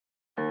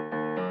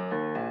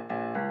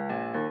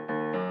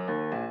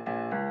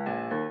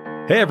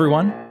Hey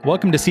everyone,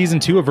 welcome to season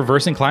 2 of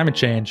Reversing Climate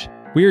Change.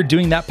 We are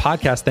doing that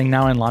podcast thing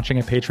now and launching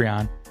a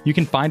Patreon. You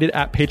can find it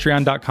at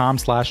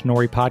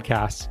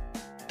patreon.com/NoriPodcasts.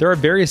 There are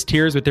various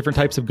tiers with different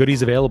types of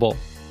goodies available.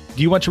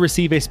 Do you want to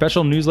receive a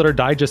special newsletter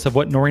digest of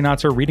what Nori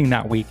Knots are reading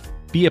that week?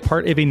 Be a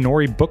part of a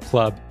Nori book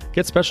club.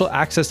 Get special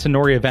access to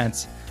Nori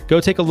events. Go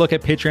take a look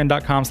at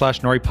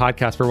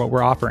patreon.com/NoriPodcast for what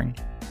we're offering.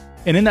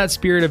 And in that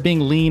spirit of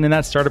being lean in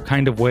that startup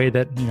kind of way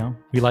that,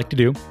 we like to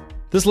do,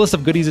 this list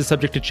of goodies is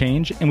subject to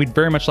change, and we'd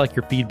very much like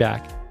your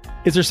feedback.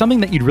 Is there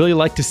something that you'd really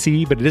like to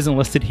see, but it isn't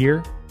listed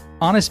here?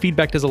 Honest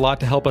feedback does a lot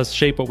to help us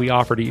shape what we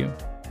offer to you.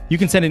 You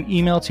can send an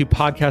email to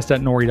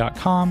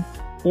podcast@nori.com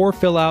or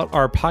fill out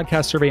our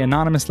podcast survey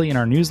anonymously in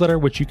our newsletter,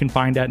 which you can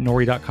find at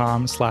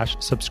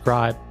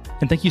nori.com/subscribe.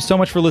 And thank you so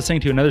much for listening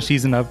to another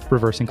season of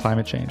Reversing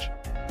Climate Change.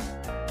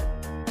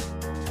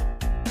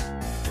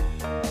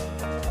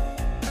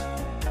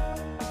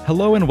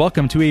 Hello and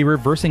welcome to a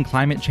Reversing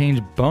Climate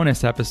Change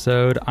bonus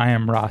episode. I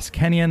am Ross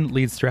Kenyon,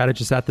 lead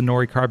strategist at the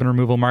Nori Carbon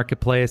Removal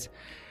Marketplace.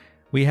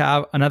 We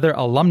have another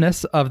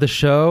alumnus of the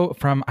show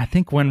from, I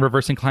think, when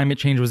Reversing Climate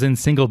Change was in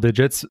single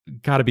digits,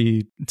 got to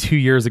be 2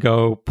 years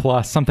ago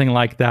plus, something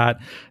like that.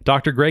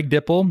 Dr. Greg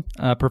Dipple,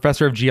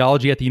 professor of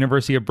geology at the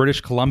University of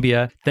British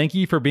Columbia. Thank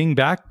you for being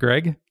back,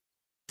 Greg.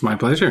 My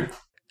pleasure.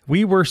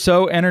 We were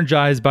so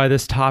energized by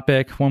this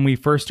topic when we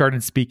first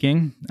started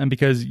speaking, and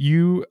because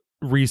you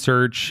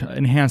research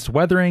enhanced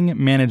weathering,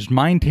 managed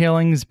mine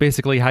tailings,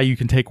 basically how you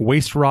can take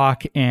waste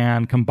rock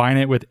and combine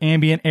it with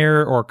ambient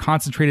air or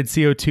concentrated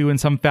CO2 in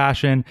some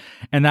fashion,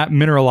 and that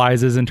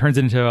mineralizes and turns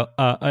it into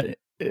a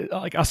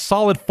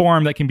solid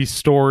form that can be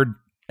stored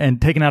and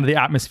taken out of the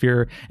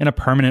atmosphere in a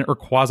permanent or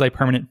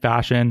quasi-permanent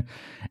fashion.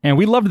 And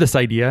we loved this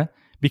idea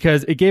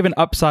because it gave an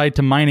upside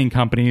to mining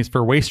companies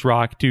for waste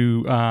rock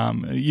to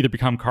either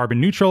become carbon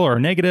neutral or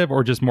negative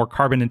or just more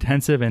carbon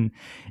intensive and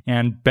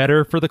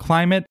better for the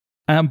climate.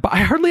 But I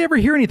hardly ever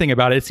hear anything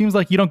about it. It seems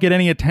like you don't get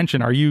any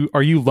attention. Are you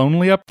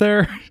lonely up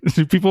there?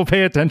 Do people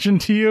pay attention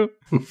to you?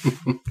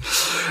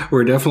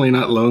 We're definitely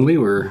not lonely.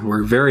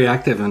 We're very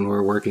active, and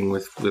we're working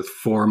with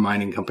 4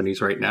 mining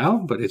companies right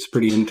now. But it's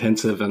pretty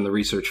intensive in the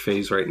research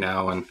phase right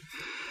now, and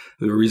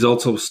the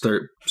results will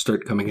start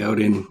coming out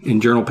in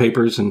journal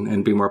papers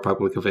and be more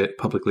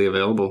publicly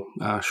available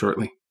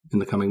shortly in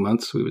the coming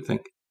months, we would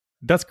think.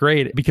 That's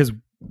great, because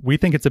we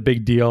think it's a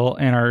big deal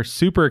and are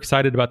super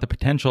excited about the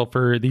potential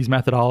for these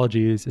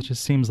methodologies. It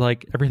just seems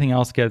like everything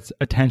else gets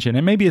attention.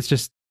 And maybe it's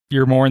just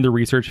you're more in the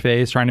research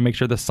phase, trying to make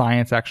sure the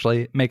science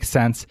actually makes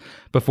sense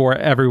before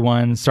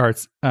everyone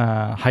starts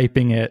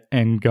hyping it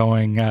and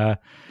going,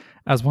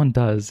 as one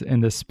does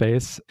in this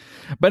space.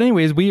 But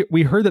anyways,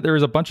 we heard that there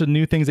was a bunch of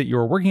new things that you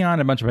were working on,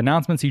 a bunch of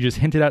announcements. You just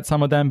hinted at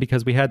some of them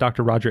because we had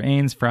Dr. Roger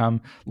Ains from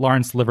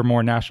Lawrence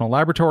Livermore National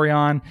Laboratory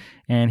on,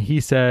 and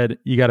he said,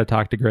 you got to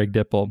talk to Greg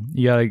Dipple.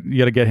 You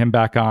got to get him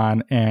back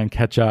on and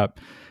catch up.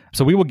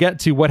 So we will get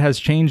to what has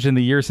changed in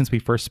the year since we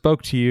first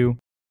spoke to you.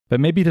 But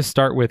maybe to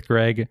start with,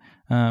 Greg,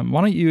 why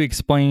don't you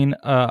explain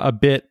a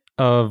bit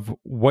of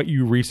what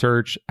you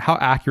research, how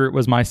accurate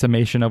was my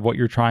summation of what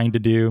you're trying to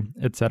do,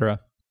 et cetera?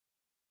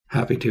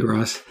 Happy to,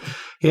 Ross.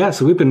 Yeah,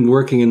 so we've been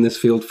working in this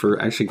field for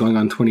actually going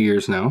on 20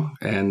 years now.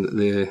 And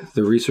the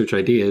research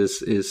idea is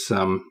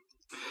the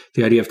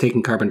idea of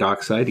taking carbon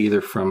dioxide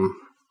either from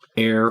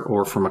air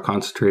or from a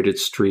concentrated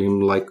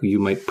stream like you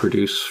might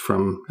produce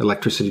from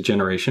electricity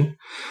generation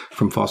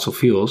from fossil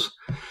fuels,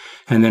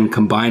 and then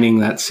combining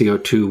that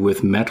CO2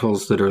 with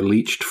metals that are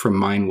leached from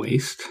mine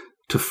waste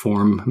to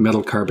form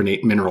metal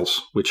carbonate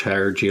minerals, which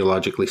are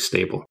geologically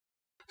stable.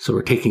 So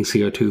we're taking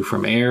CO2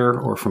 from air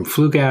or from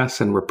flue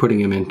gas, and we're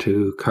putting them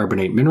into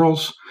carbonate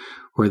minerals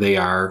where they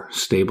are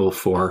stable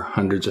for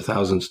hundreds of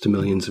thousands to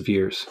millions of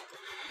years.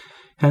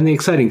 And the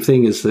exciting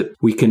thing is that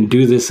we can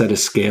do this at a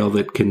scale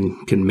that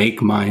can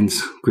make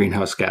mines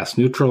greenhouse gas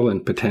neutral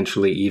and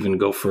potentially even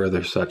go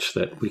further, such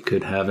that we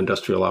could have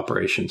industrial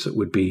operations that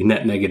would be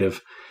net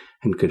negative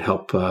and could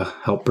help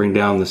bring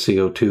down the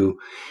CO2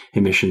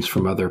 emissions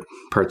from other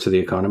parts of the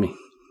economy.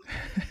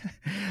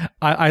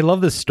 I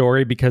love this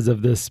story because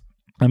of this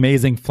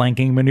amazing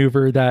flanking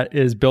maneuver that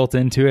is built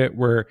into it,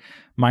 where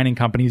mining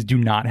companies do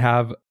not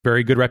have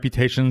very good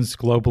reputations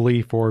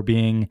globally for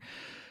being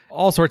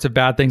all sorts of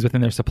bad things within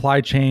their supply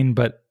chain.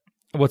 But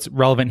what's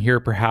relevant here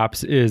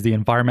perhaps is the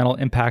environmental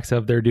impacts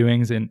of their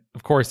doings. And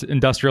of course,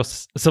 industrial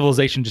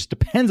civilization just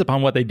depends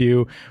upon what they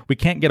do. We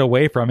can't get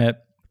away from it.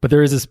 But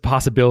there is this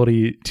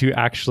possibility to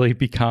actually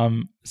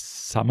become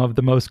some of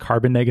the most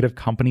carbon negative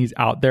companies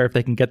out there if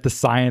they can get the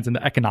science and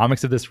the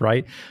economics of this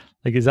right.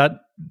 Like, is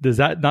that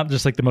not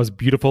just like the most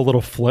beautiful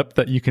little flip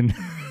that you can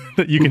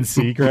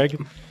see,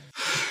 Greg?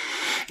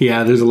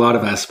 Yeah, there's a lot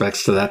of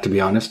aspects to that, to be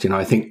honest.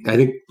 I think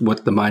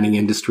what the mining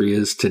industry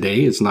is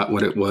today is not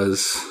what it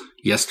was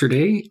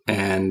yesterday,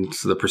 and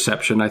the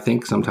perception, I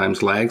think,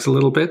 sometimes lags a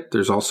little bit.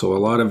 There's also a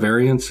lot of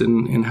variance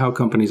in how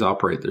companies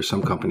operate. There's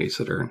some companies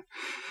that are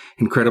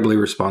incredibly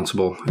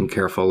responsible and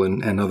careful,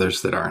 and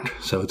others that aren't.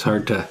 So it's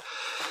hard to.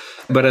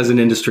 But as an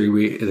industry,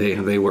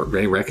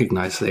 they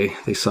recognize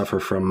they suffer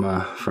from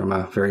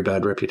a very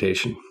bad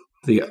reputation.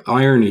 The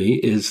irony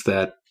is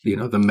that,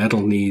 the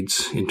metal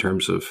needs in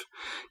terms of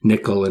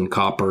nickel and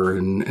copper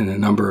and a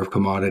number of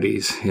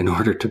commodities in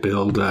order to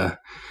build an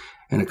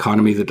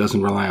economy that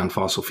doesn't rely on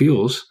fossil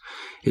fuels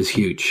is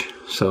huge.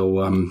 So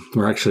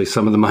we're actually,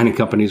 some of the mining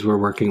companies we're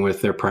working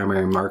with, their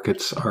primary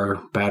markets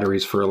are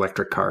batteries for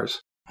electric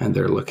cars. And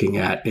they're looking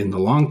at, in the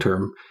long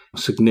term,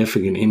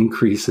 significant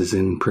increases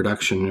in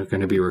production are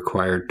going to be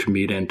required to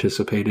meet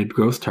anticipated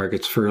growth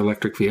targets for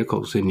electric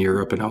vehicles in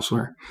Europe and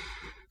elsewhere.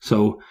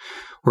 So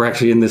we're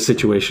actually in this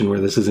situation where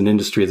this is an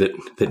industry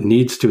that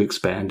needs to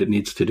expand. It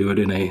needs to do it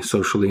in a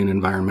socially and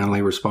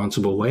environmentally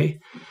responsible way.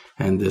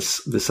 And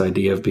this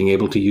idea of being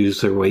able to use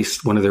their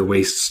waste, one of their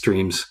waste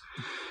streams,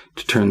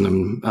 to turn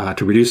them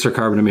to reduce their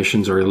carbon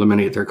emissions or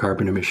eliminate their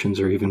carbon emissions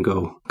or even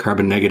go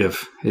carbon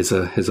negative is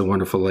a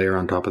wonderful layer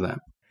on top of that.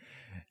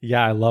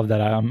 Yeah, I love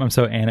that. I'm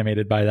so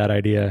animated by that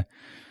idea.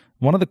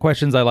 One of the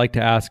questions I like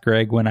to ask,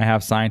 Greg, when I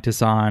have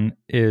scientists on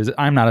is,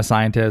 I'm not a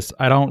scientist.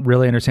 I don't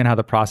really understand how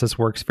the process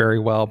works very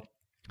well.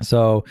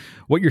 So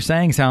what you're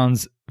saying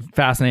sounds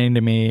fascinating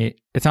to me.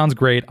 It sounds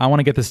great. I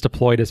want to get this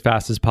deployed as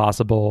fast as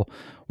possible.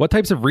 What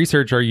types of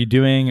research are you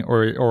doing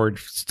or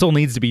still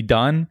needs to be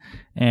done?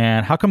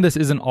 And how come this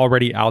isn't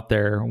already out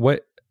there?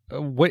 What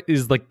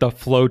is like the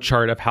flow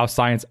chart of how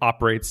science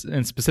operates,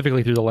 and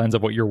specifically through the lens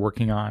of what you're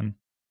working on?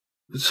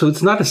 So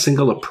it's not a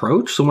single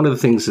approach. So one of the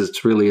things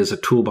is really is a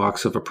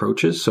toolbox of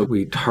approaches. So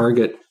we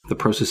target the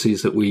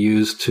processes that we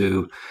use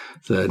to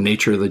the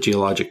nature of the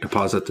geologic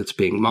deposit that's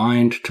being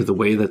mined, to the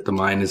way that the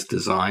mine is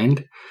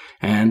designed,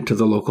 and to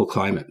the local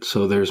climate.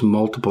 So there's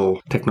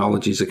multiple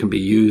technologies that can be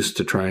used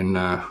to try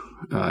and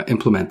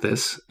implement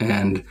this.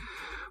 And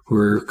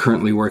we're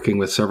currently working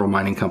with several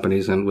mining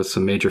companies and with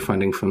some major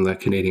funding from the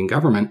Canadian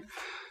government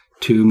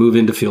to move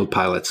into field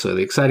pilots. So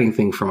the exciting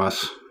thing from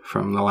us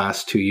from the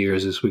last 2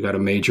 years is we got a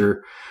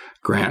major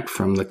grant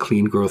from the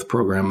Clean Growth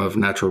Program of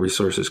Natural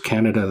Resources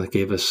Canada that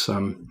gave us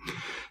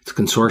it's a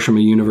consortium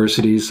of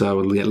universities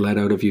led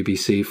out of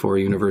UBC, 4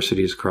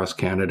 universities across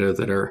Canada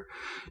that are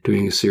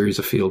doing a series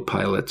of field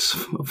pilots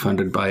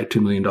funded by a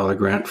 $2 million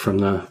grant from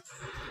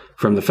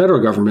the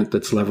federal government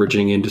that's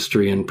leveraging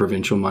industry and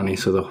provincial money.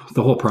 So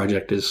the whole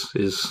project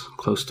is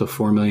close to a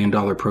 $4 million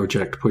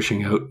project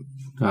pushing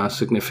out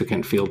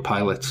significant field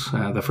pilots,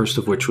 the first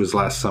of which was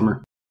last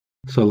summer.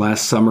 So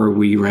last summer,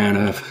 we ran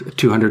a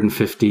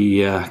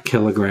 250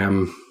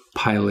 kilogram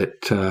pilot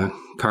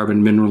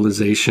carbon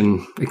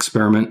mineralization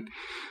experiment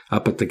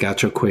up at the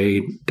Gahcho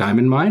Kué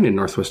diamond mine in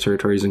Northwest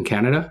Territories in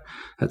Canada.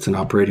 That's an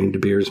operating De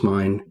Beers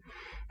mine.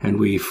 And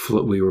we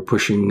were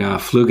pushing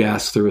flue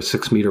gas through a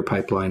 6-meter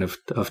pipeline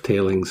of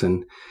tailings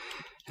and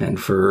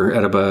for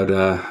at about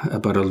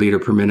a liter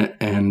per minute.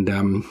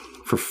 And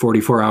for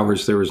 44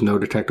 hours, there was no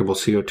detectable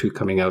CO2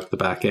 coming out the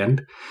back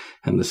end.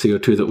 And the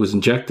CO2 that was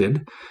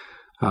injected,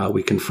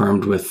 we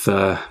confirmed with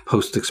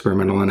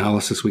post-experimental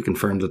analysis, we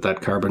confirmed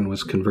that carbon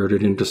was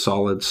converted into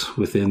solids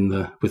within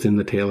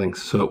the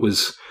tailings. So it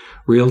was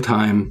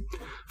real-time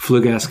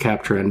flue gas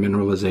capture and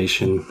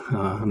mineralization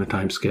on a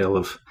time scale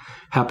of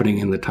happening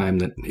in the time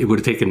that it would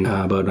have taken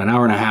about an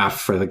hour and a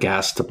half for the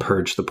gas to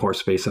purge the pore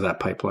space of that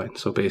pipeline.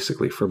 So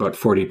basically for about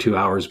 42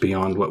 hours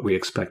beyond what we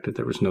expected,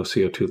 there was no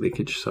CO2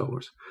 leakage. So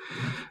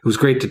it was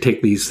great to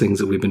take these things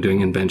that we've been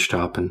doing in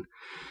benchtop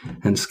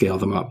and scale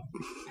them up.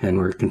 And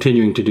we're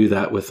continuing to do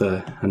that with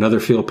another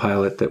field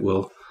pilot that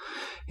will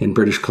in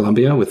British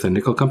Columbia with a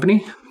nickel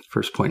company,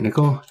 First Point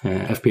Nickel,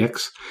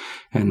 FPX,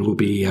 and we'll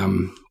be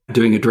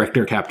doing a direct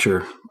air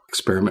capture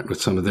experiment with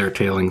some of their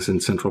tailings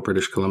in central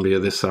British Columbia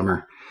this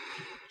summer.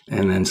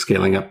 And then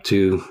scaling up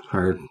to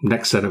our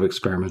next set of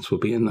experiments will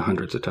be in the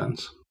hundreds of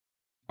tons.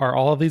 Are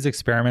all of these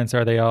experiments,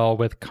 are they all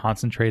with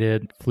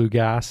concentrated flue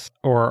gas,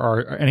 or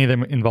are any of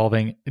them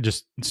involving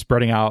just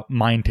spreading out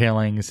mine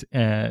tailings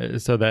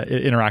so that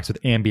it interacts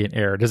with ambient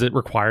air? Does it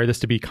require this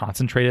to be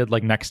concentrated,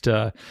 like next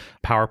to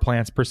power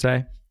plants per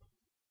se?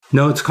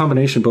 No, it's a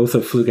combination both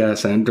of flue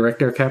gas and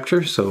direct air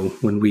capture. So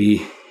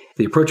the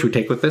approach we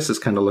take with this is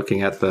kind of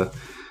looking at the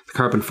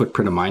carbon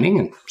footprint of mining,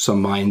 and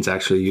some mines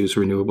actually use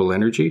renewable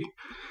energy.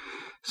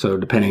 So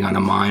depending on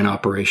a mine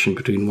operation,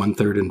 between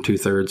 1/3 and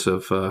 2/3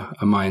 of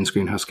a mine's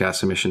greenhouse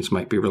gas emissions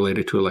might be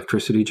related to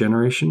electricity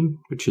generation,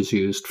 which is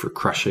used for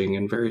crushing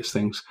and various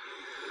things.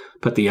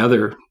 But the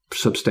other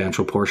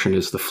substantial portion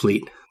is the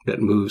fleet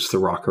that moves the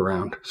rock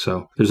around.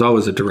 So there's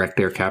always a direct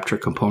air capture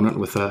component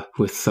with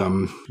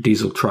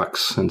diesel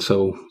trucks. And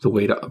so the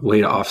way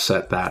to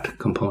offset that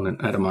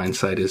component at a mine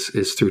site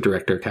is through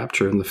direct air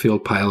capture. And the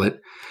field pilot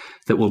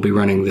that we'll be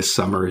running this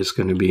summer is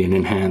going to be an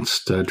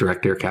enhanced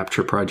direct air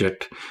capture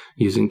project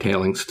using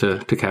tailings to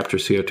capture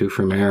CO2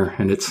 from air.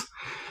 And it's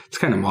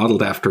kind of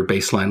modeled after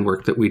baseline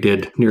work that we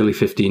did nearly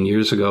 15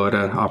 years ago at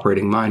an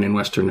operating mine in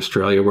Western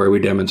Australia, where we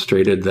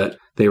demonstrated that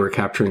they were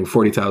capturing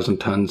 40,000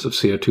 tons of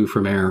CO2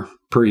 from air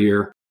per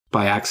year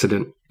by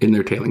accident in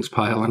their tailings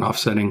pile and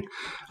offsetting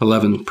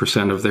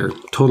 11% of their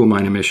total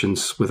mine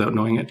emissions without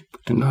knowing it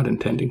and not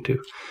intending to.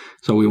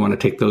 So we want to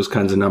take those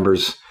kinds of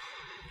numbers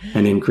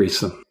and increase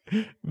them.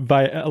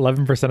 by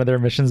 11% of their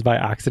emissions by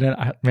accident.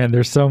 Man,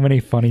 there's so many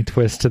funny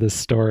twists to this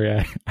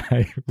story.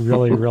 I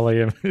really,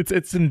 really am.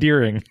 It's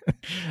endearing.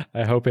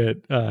 I hope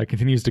it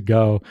continues to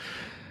go.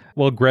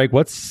 Well, Greg,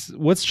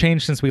 what's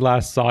changed since we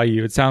last saw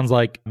you? It sounds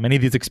like many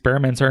of these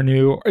experiments are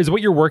new. Is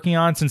what you're working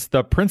on, since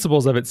the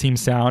principles of it seem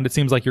sound, it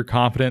seems like you're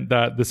confident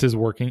that this is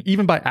working,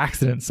 even by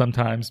accident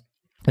sometimes.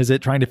 Is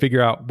it trying to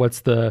figure out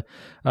what's the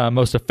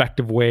most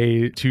effective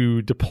way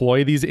to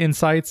deploy these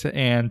insights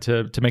and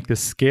to make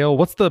this scale?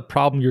 What's the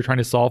problem you're trying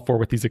to solve for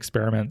with these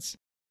experiments?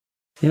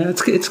 Yeah,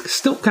 it's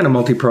still kind of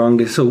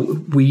multi-pronged.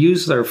 So we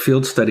use our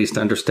field studies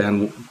to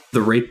understand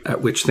the rate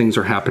at which things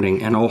are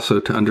happening and also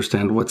to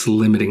understand what's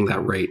limiting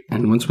that rate.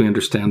 And once we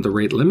understand the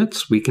rate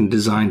limits, we can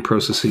design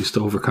processes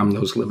to overcome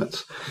those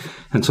limits.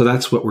 And so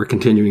that's what we're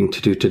continuing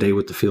to do today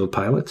with the field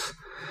pilots.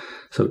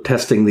 So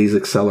testing these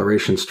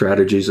acceleration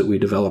strategies that we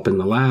develop in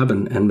the lab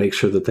and make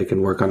sure that they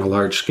can work on a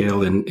large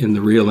scale in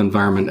the real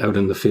environment out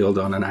in the field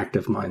on an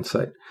active mine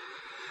site.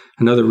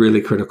 Another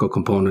really critical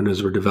component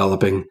is we're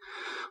developing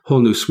whole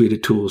new suite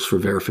of tools for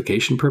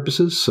verification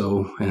purposes.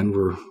 And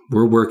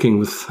we're working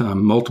with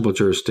multiple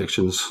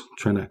jurisdictions,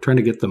 trying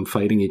to get them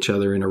fighting each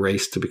other in a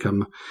race to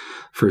become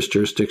first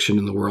jurisdiction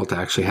in the world to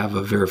actually have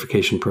a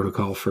verification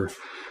protocol for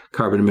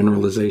carbon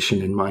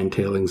mineralization in mine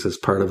tailings as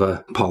part of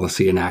a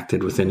policy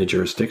enacted within a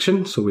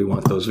jurisdiction. So we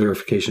want those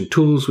verification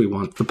tools. We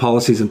want the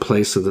policies in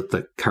place so that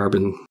the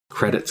carbon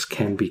credits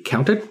can be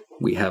counted.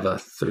 We have a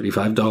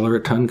 $35 a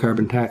ton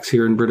carbon tax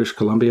here in British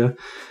Columbia,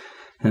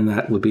 and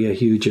that would be a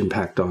huge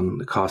impact on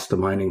the cost of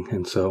mining.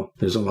 And so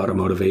there's a lot of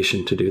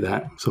motivation to do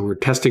that. So we're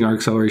testing our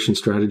acceleration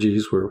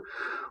strategies. We're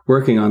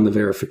working on the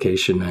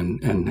verification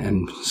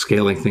and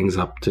scaling things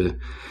up to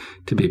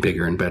be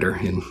bigger and better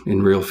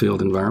in real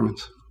field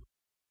environments.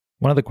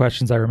 One of the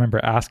questions I remember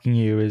asking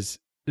you is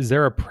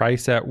there a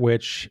price at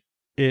which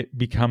it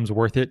becomes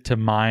worth it to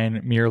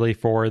mine merely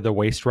for the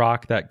waste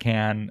rock that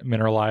can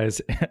mineralize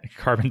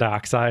carbon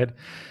dioxide?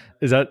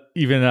 Is that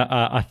even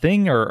a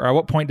thing, or at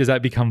what point does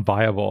that become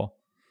viable?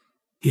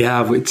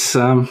 Yeah, it's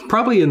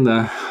probably in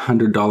the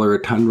 $100 a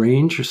ton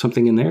range or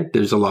something in there.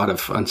 There's a lot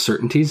of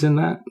uncertainties in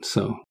that.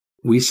 So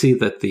we see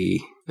that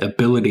the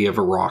ability of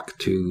a rock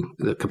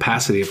the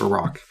capacity of a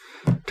rock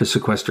to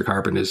sequester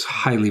carbon is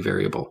highly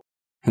variable.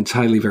 It's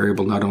highly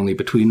variable not only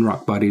between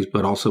rock bodies,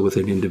 but also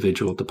within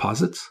individual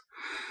deposits.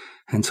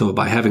 And so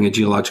by having a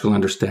geological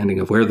understanding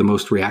of where the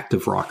most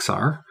reactive rocks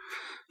are,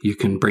 you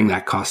can bring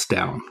that cost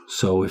down.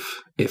 So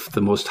if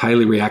the most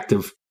highly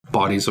reactive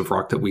bodies of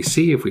rock that we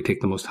see, if we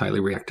take the most highly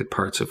reacted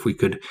parts, if we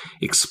could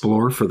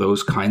explore for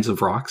those kinds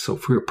of rocks, so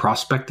if we were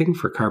prospecting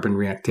for carbon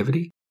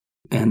reactivity,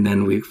 and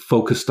then we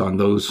focused on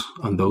those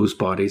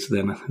bodies,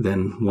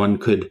 then one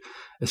could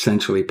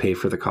essentially pay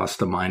for the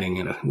cost of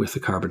mining with the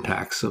carbon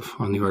tax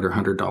on the order of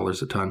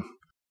 $100 a ton.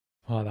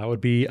 Well, that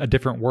would be a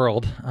different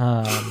world.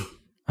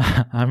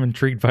 I'm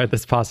intrigued by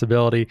this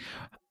possibility.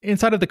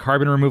 Inside of the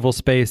carbon removal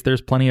space,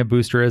 there's plenty of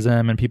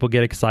boosterism and people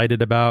get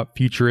excited about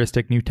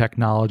futuristic new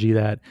technology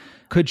that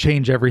could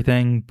change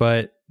everything,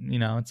 but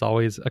it's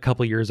always a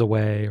couple years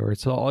away, or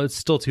it's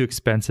still too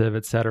expensive,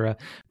 et cetera.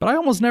 But I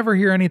almost never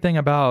hear anything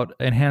about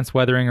enhanced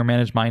weathering or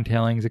managed mine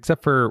tailings,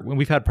 except for when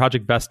we've had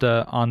Project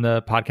Vesta on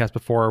the podcast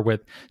before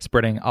with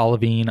spreading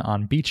olivine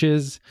on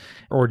beaches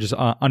or just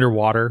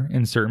underwater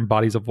in certain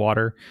bodies of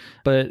water.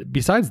 But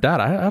besides that,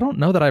 I don't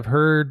know that I've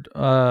heard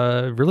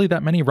really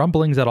that many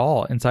rumblings at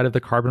all inside of the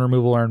carbon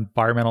removal or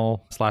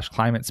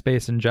environmental/climate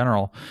space in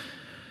general.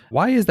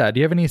 Why is that?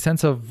 Do you have any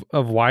sense of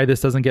why this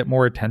doesn't get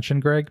more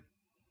attention, Greg?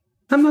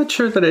 I'm not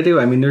sure that I do.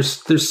 I mean,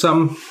 there's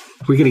some,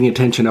 we're getting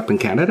attention up in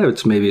Canada.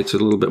 It's a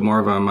little bit more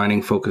of a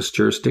mining focused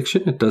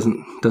jurisdiction. It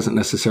doesn't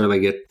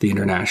necessarily get the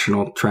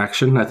international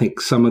traction. I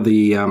think some of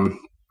the,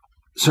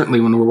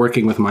 certainly when we're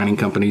working with mining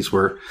companies,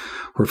 we're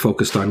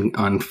focused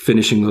on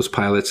finishing those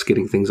pilots,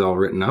 getting things all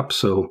written up.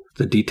 So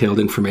the detailed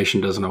information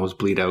doesn't always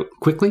bleed out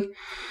quickly,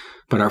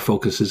 but our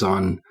focus is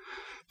on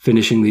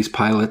finishing these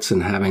pilots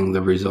and having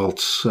the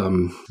results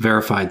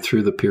verified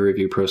through the peer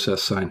review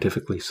process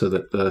scientifically, so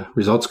that the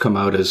results come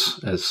out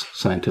as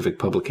scientific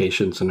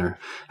publications and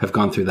have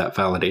gone through that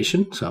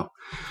validation. So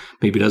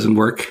maybe it doesn't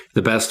work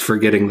the best for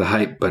getting the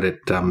hype, but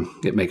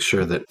it makes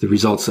sure that the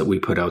results that we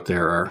put out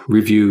there are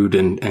reviewed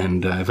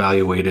and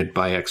evaluated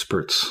by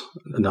experts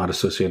not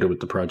associated with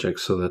the project,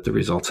 so that the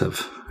results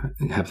have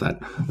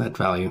that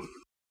value.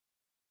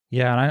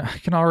 Yeah, and I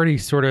can already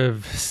sort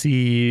of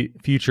see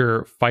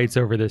future fights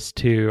over this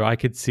too. I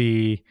could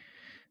see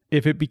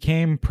if it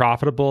became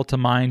profitable to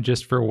mine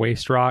just for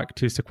waste rock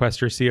to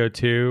sequester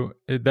CO2,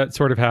 that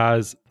sort of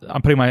has,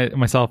 I'm putting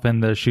myself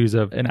in the shoes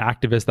of an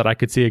activist that I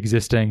could see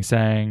existing,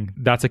 saying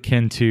that's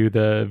akin to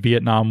the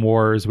Vietnam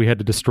Wars. We had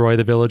to destroy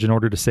the village in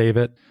order to save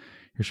it.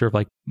 You're sort of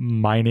like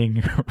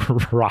mining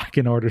rock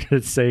in order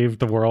to save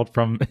the world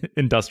from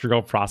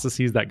industrial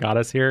processes that got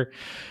us here.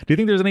 Do you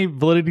think there's any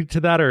validity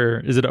to that, or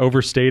is it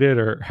overstated,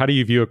 or how do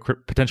you view a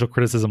potential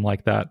criticism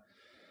like that?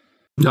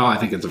 No, I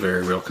think it's a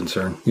very real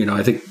concern.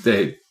 I think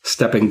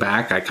stepping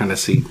back, I kind of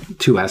see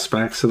two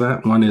aspects of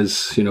that. One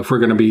is, if we're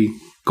going to be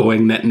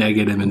going net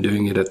negative and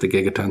doing it at the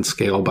gigaton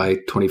scale by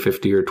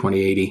 2050 or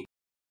 2080.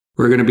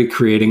 We're going to be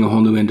creating a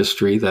whole new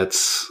industry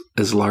that's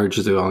as large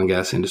as the oil and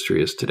gas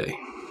industry is today.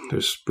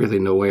 There's really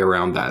no way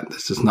around that.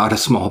 This is not a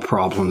small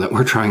problem that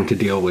we're trying to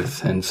deal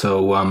with. And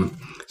so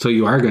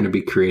you are going to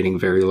be creating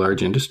very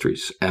large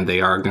industries, and they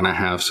are going to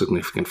have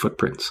significant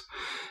footprints.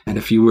 And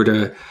if you were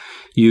to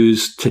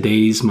use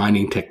today's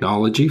mining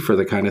technology for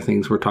the kind of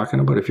things we're talking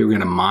about, if you were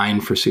going to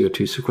mine for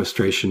CO2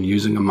 sequestration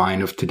using a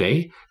mine of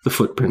today, the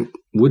footprint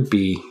would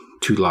be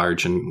too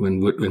large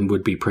and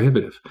would be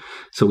prohibitive.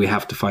 So we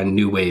have to find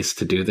new ways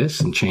to do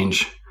this and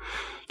change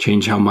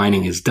how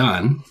mining is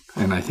done.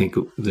 And I think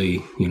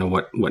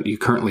what you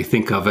currently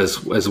think of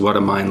as what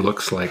a mine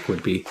looks like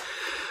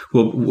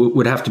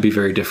would have to be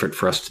very different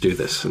for us to do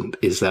this. And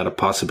is that a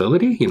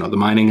possibility? The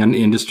mining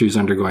industry is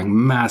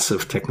undergoing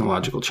massive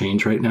technological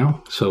change right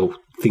now. So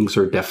things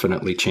are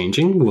definitely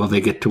changing. Will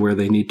they get to where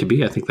they need to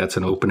be? I think that's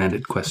an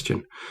open-ended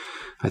question.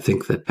 I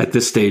think that at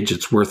this stage,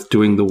 it's worth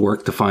doing the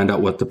work to find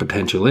out what the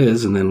potential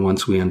is. And then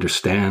once we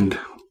understand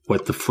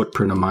what the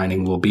footprint of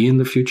mining will be in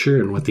the future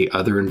and what the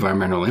other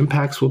environmental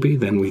impacts will be,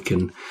 then we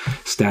can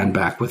stand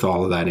back with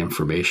all of that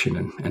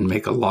information and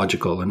make a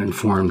logical and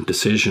informed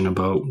decision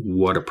about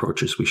what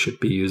approaches we should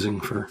be using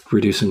for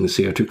reducing the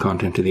CO2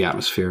 content to the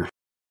atmosphere.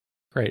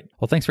 Great.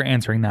 Well, thanks for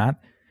answering that.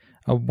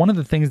 One of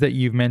the things that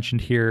you've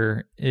mentioned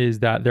here is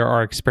that there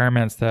are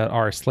experiments that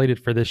are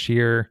slated for this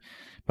year,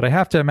 but I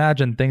have to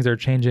imagine things are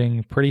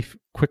changing pretty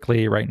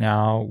quickly right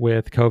now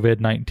with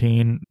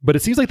COVID-19. But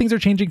it seems like things are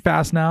changing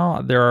fast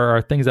now. There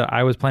are things that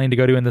I was planning to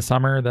go to in the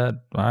summer that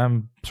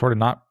I'm sort of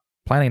not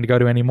planning to go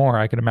to anymore.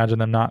 I can imagine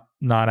them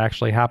not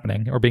actually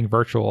happening or being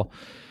virtual.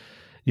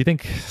 You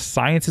think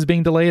science is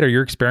being delayed? Are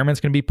your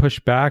experiments going to be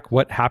pushed back?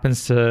 What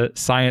happens to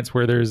science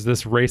where there's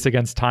this race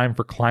against time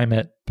for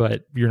climate,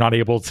 but you're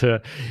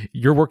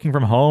working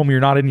from home, you're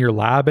not in your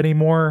lab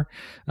anymore,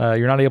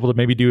 you're not able to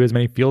maybe do as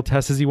many field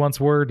tests as you once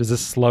were? Does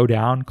this slow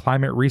down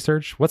climate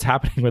research? What's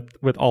happening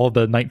with all of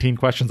the 19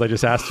 questions I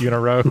just asked you in a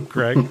row,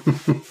 Greg?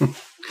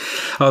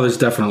 Oh, there's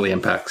definitely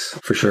impacts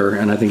for sure.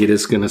 And I think it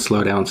is going to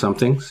slow down some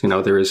things.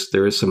 There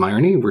is some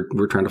irony.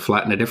 We're trying to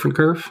flatten a different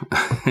curve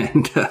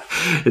and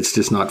it's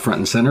just not front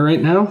and center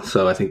right now.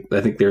 So I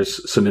think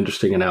there's some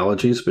interesting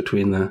analogies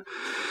between the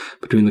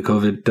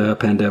COVID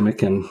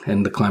pandemic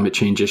and the climate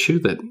change issue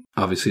that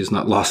obviously is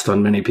not lost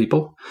on many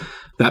people.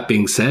 That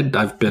being said,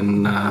 I've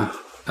been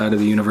out of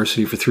the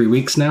university for 3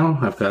 weeks now.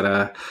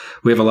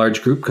 We have a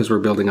large group because we're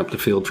building up the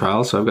field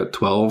trial. So I've got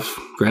 12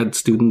 grad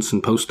students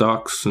and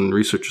postdocs and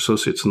research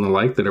associates and the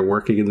like that are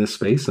working in this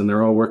space, and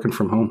they're all working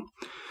from home.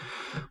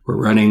 We're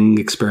running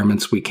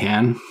experiments we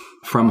can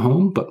from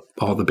home, but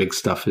all the big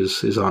stuff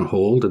is on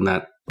hold. And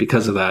that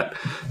because of that,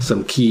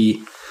 some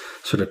key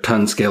sort of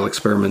ton scale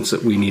experiments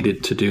that we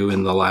needed to do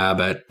in the lab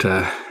at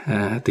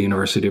the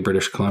University of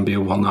British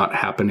Columbia will not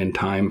happen in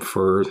time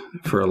for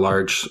a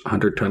large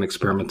 100-ton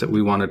experiment that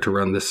we wanted to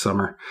run this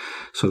summer.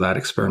 So that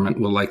experiment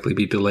will likely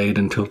be delayed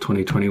until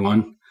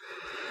 2021.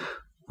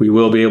 We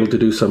will be able to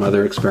do some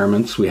other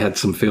experiments. We had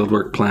some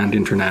fieldwork planned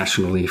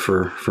internationally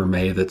for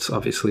May that's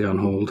obviously on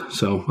hold.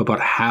 So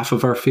about half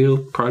of our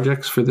field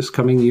projects for this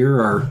coming year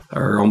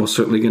are almost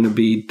certainly going to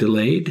be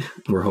delayed.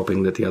 We're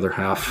hoping that the other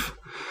half,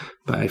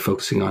 by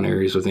focusing on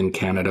areas within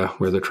Canada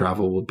where the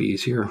travel will be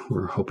easier,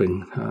 we're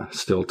hoping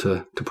still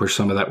to push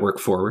some of that work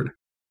forward.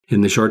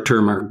 In the short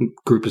term, our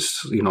group is,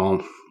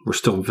 we're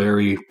still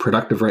very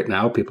productive right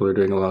now. People are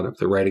doing a lot of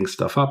the writing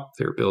stuff up.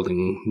 They're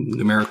building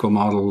numerical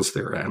models.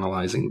 They're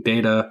analyzing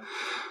data.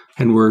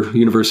 And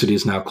university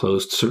is now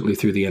closed certainly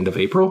through the end of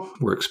April.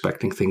 We're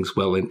expecting things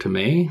well into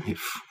May.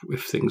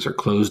 If things are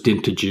closed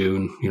into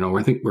June,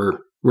 I think we're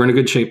in a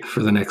good shape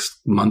for the next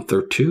month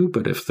or two,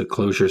 but if the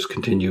closures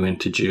continue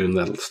into June,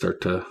 that'll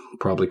start to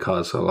probably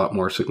cause a lot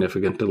more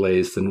significant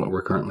delays than what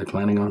we're currently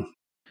planning on.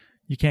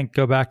 You can't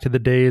go back to the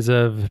days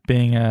of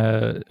being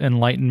an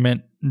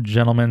Enlightenment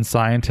gentleman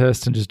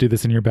scientist and just do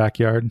this in your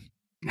backyard?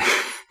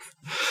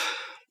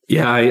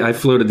 Yeah, I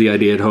floated the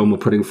idea at home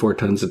of putting 4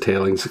 tons of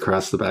tailings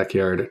across the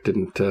backyard. It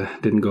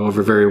didn't go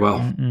over very well.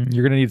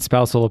 You're going to need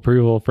spousal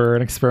approval for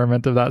an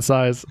experiment of that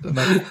size.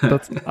 I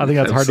think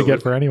that's hard to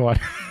get for anyone.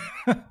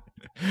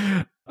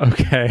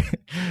 Okay.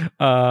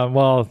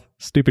 Well,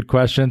 stupid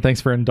question.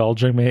 Thanks for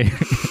indulging me.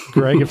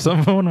 Greg, if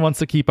someone wants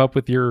to keep up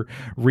with your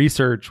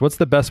research, what's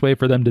the best way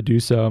for them to do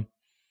so?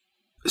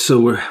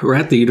 So we're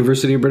at the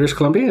University of British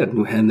Columbia,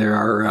 and there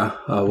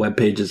are web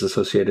pages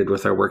associated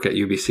with our work at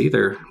UBC.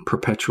 They're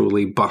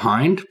perpetually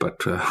behind,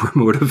 but we're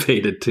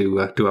motivated to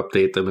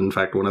update them. In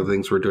fact, one of the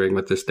things we're doing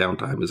with this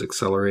downtime is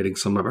accelerating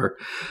some of our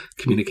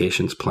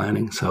communications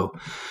planning. So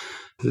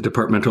the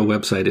departmental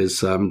website is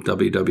www.eoas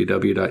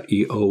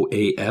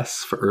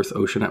for Earth,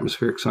 Ocean,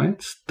 Atmospheric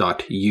Science,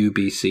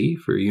 .ubc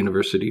for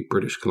University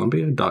British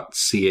Columbia,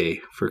 .ca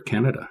for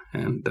Canada.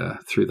 And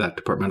through that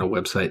departmental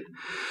website,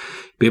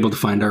 be able to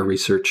find our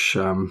research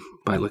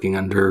by looking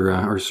under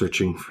or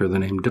searching for the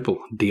name DIPPLE,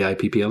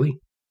 D-I-P-P-L-E.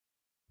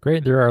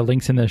 Great. There are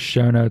links in the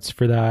show notes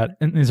for that.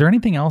 And is there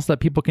anything else that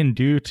people can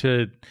do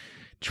to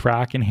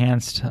track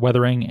enhanced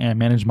weathering and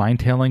manage mine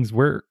tailings,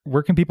 where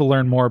can people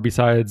learn more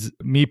besides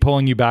me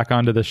pulling you back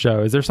onto the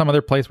show? Is there some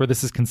other place where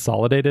this is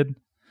consolidated?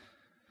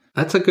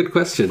 That's a good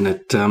question.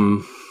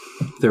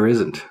 There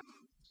isn't.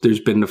 There's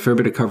been a fair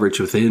bit of coverage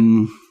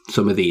within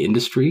some of the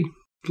industry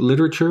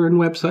literature and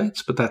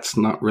websites, but that's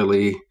not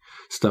really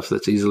stuff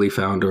that's easily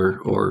found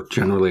or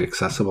generally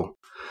accessible.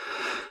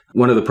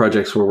 One of the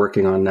projects we're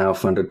working on now,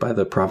 funded by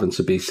the province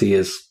of BC,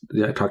 is,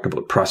 I talked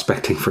about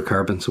prospecting for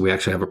carbon. So we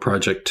actually have a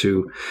project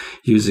to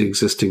use the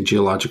existing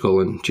geological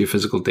and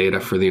geophysical data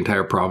for the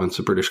entire province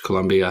of British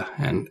Columbia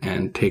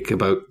and take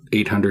about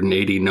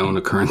 880 known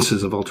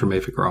occurrences of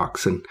ultramafic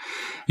rocks, and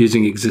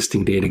using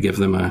existing data, give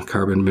them a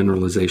carbon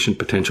mineralization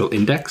potential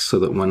index so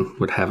that one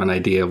would have an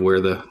idea of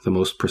where the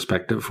most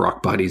prospective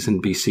rock bodies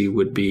in BC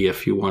would be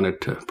if you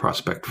wanted to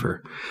prospect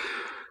for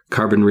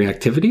carbon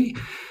reactivity.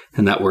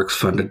 And that work's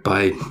funded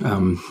by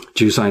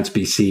Geoscience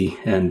BC,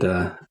 and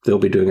they'll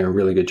be doing a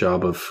really good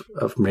job of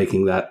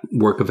making that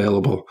work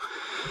available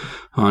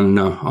on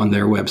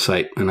their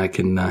website. And I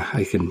can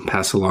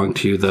pass along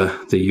to you the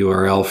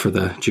URL for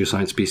the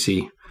Geoscience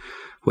BC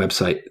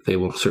website. They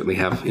will certainly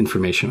have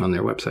information on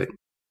their website.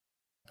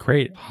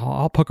 Great.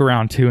 I'll poke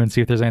around too and see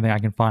if there's anything I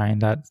can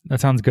find. That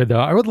sounds good though.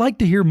 I would like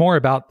to hear more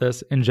about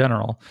this in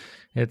general.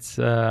 It's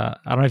I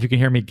don't know if you can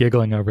hear me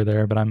giggling over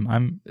there, but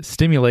I'm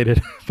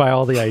stimulated by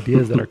all the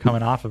ideas that are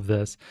coming off of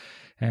this.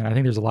 And I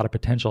think there's a lot of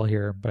potential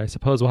here, but I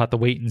suppose we'll have to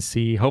wait and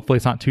see. Hopefully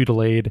it's not too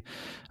delayed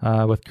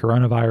with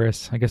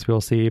coronavirus. I guess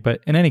we'll see. But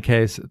in any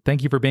case,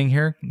 thank you for being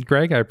here,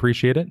 Greg. I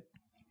appreciate it.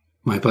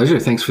 My pleasure.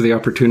 Thanks for the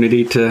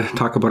opportunity to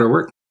talk about our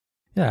work.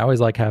 Yeah, I always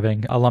like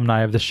having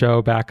alumni of the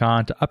show back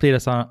on to update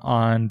us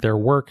on their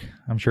work.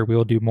 I'm sure we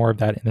will do more of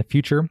that in the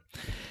future.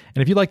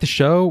 And if you like the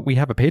show, we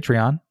have a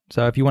Patreon.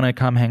 So if you want to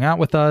come hang out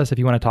with us, if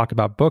you want to talk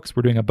about books,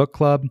 we're doing a book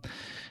club.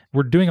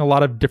 We're doing a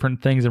lot of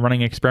different things and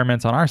running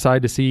experiments on our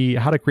side to see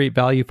how to create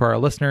value for our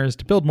listeners,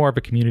 to build more of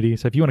a community.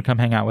 So if you want to come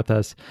hang out with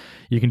us,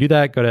 you can do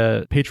that. Go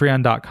to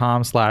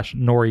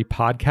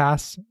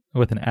patreon.com/NoriPodcasts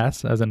with an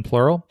S as in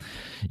plural.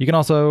 You can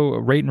also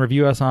rate and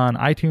review us on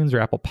iTunes or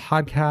Apple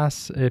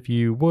Podcasts if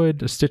you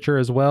would, Stitcher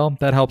as well.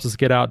 That helps us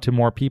get out to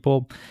more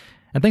people.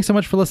 And thanks so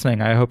much for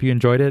listening. I hope you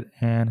enjoyed it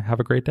and have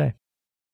a great day.